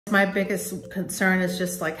My biggest concern is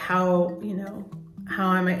just like how,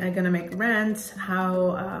 how am I gonna make rent?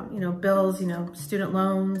 How, bills, student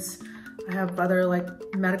loans. I have other like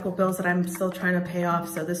medical bills that I'm still trying to pay off.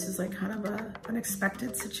 So this is like kind of an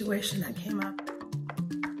unexpected situation that came up.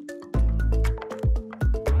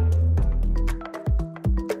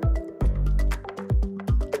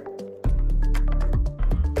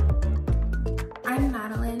 I'm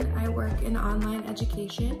Madeline. I work in online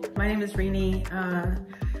education. My name is Rini.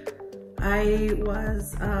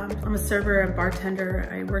 I'm a server and bartender.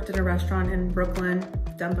 I worked at a restaurant in Brooklyn,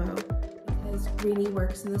 Dumbo. Because Rini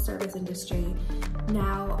works in the service industry,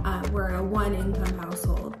 now we're a one-income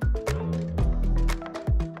household.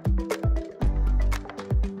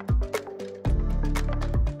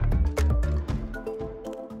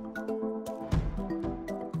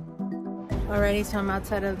 Alrighty, so I'm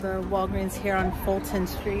outside of the Walgreens here on Fulton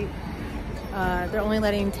Street. They're only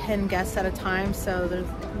letting 10 guests at a time, so there's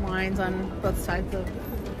lines on both sides of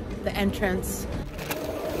the entrance.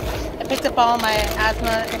 I picked up all my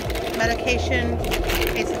asthma medication in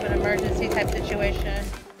case of an emergency type situation.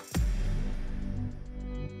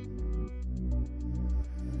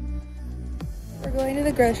 We're going to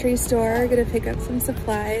the grocery store. We're gonna pick up some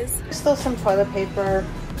supplies. There's still some toilet paper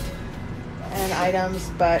and items,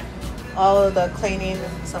 but all of the cleaning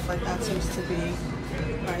and stuff like that seems to be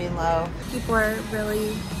running low. People are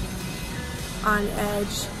really on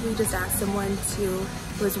edge. We just asked someone who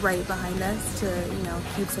was right behind us to,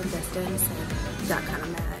 keep some distance, and we got kind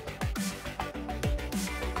of mad.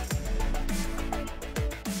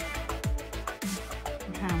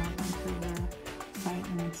 I'm trying to log onto the site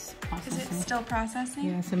and it's processing. Is it still processing?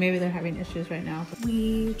 Yeah, so maybe they're having issues right now.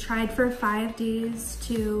 We tried for 5 days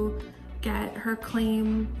to get her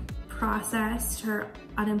claim processed, her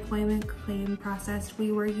unemployment claim processed.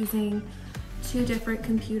 We were using 2 different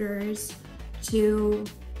computers to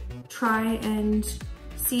try and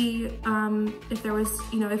see if there was,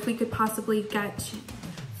 if we could possibly get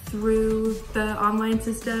through the online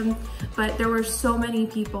system, but there were so many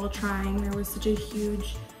people trying. There was such a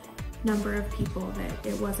huge number of people that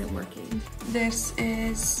it wasn't working. This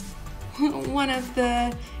is one of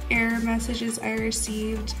the error messages I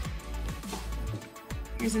received.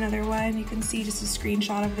 Here's another one. You can see just a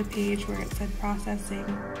screenshot of the page where it said processing.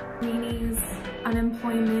 Rini's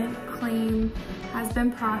unemployment claim has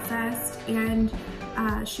been processed, and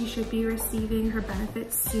she should be receiving her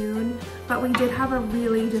benefits soon, but we did have a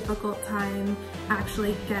really difficult time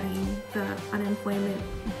actually getting the unemployment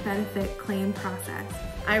benefit claim processed.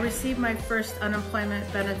 I received my first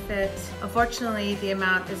unemployment benefit. Unfortunately, the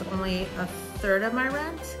amount is only 1/3 of my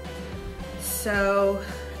rent, so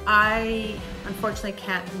I unfortunately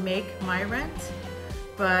can't make my rent,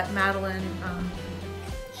 but Madeline,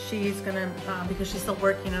 she's gonna, because she's still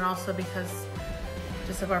working and also because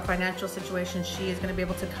just of our financial situation, she is gonna be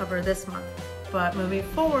able to cover this month. But moving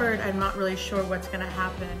forward, I'm not really sure what's gonna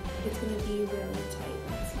happen. It's gonna be really tight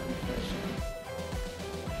next month for sure.